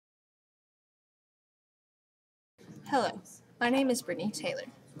Hello, my name is Brittany Taylor.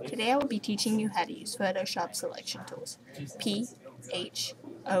 Today I will be teaching you how to use Photoshop selection tools.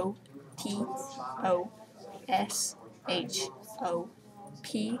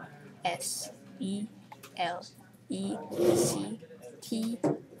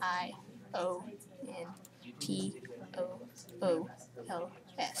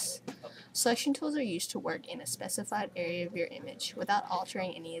 Selection tools are used to work in a specified area of your image without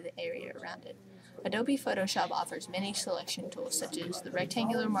altering any of the area around it. Adobe Photoshop offers many selection tools such as the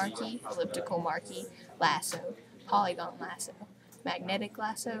rectangular marquee, elliptical marquee, lasso, polygon lasso, magnetic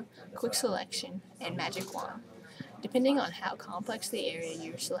lasso, quick selection, and magic wand. Depending on how complex the area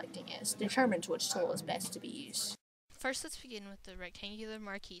you're selecting is, determines which tool is best to be used. First, let's begin with the rectangular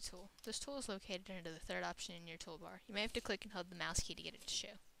marquee tool. This tool is located under the third option in your toolbar. You may have to click and hold the mouse key to get it to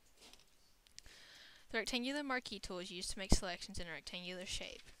show. The rectangular marquee tool is used to make selections in a rectangular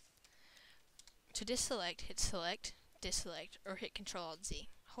shape. To deselect, hit Select, Deselect, or hit Ctrl-Alt-Z.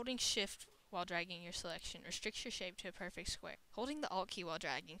 Holding Shift while dragging your selection restricts your shape to a perfect square. Holding the Alt key while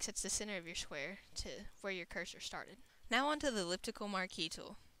dragging sets the center of your square to where your cursor started. Now onto the elliptical marquee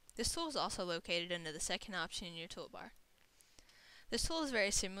tool. This tool is also located under the second option in your toolbar. This tool is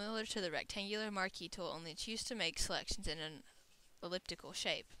very similar to the rectangular marquee tool, only it's used to make selections in an elliptical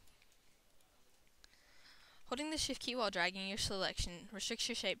shape. Holding the Shift key while dragging your selection restricts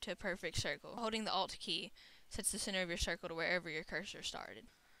your shape to a perfect circle. Holding the Alt key sets the center of your circle to wherever your cursor started.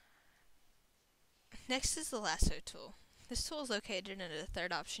 Next is the lasso tool. This tool is located under the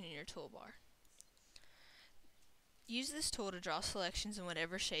third option in your toolbar. Use this tool to draw selections in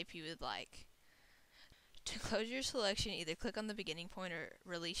whatever shape you would like. To close your selection, either click on the beginning point or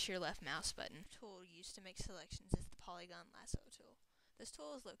release your left mouse button. The tool used to make selections is the polygon lasso tool. This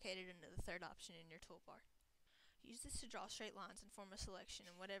tool is located under the third option in your toolbar. Use this to draw straight lines and form a selection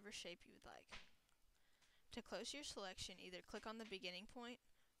in whatever shape you would like. To close your selection, either click on the beginning point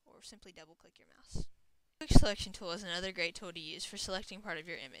or simply double-click your mouse. The Quick Selection tool is another great tool to use for selecting part of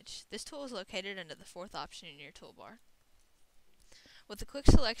your image. This tool is located under the fourth option in your toolbar. With the Quick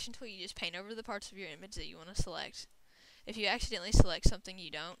Selection tool, you just paint over the parts of your image that you want to select. If you accidentally select something you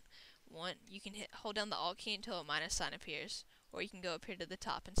don't want, you can hold down the Alt key until a minus sign appears, or you can go up here to the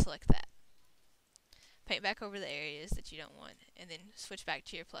top and select that. Paint back over the areas that you don't want, and then switch back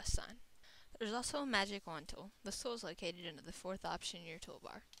to your plus sign. There's also a magic wand tool. This tool is located under the fourth option in your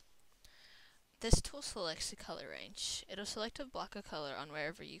toolbar. This tool selects the color range. It'll select a block of color on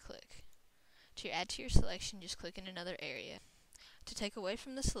wherever you click. To add to your selection, just click in another area. To take away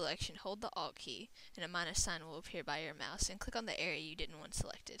from the selection, hold the Alt key, and a minus sign will appear by your mouse, and click on the area you didn't want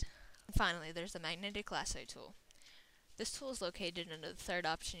selected. And finally, there's the magnetic lasso tool. This tool is located under the third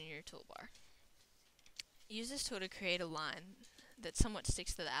option in your toolbar. Use this tool to create a line that somewhat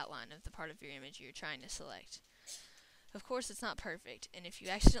sticks to the outline of the part of your image you're trying to select. Of course, it's not perfect, and if you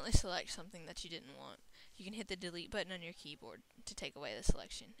accidentally select something that you didn't want, you can hit the delete button on your keyboard to take away the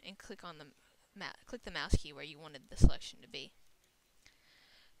selection, and click the mouse key where you wanted the selection to be.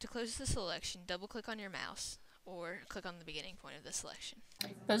 To close the selection, double-click on your mouse, or click on the beginning point of the selection.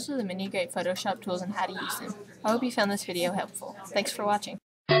 Those are the many great Photoshop tools and how to use them. I hope you found this video helpful. Thanks for watching.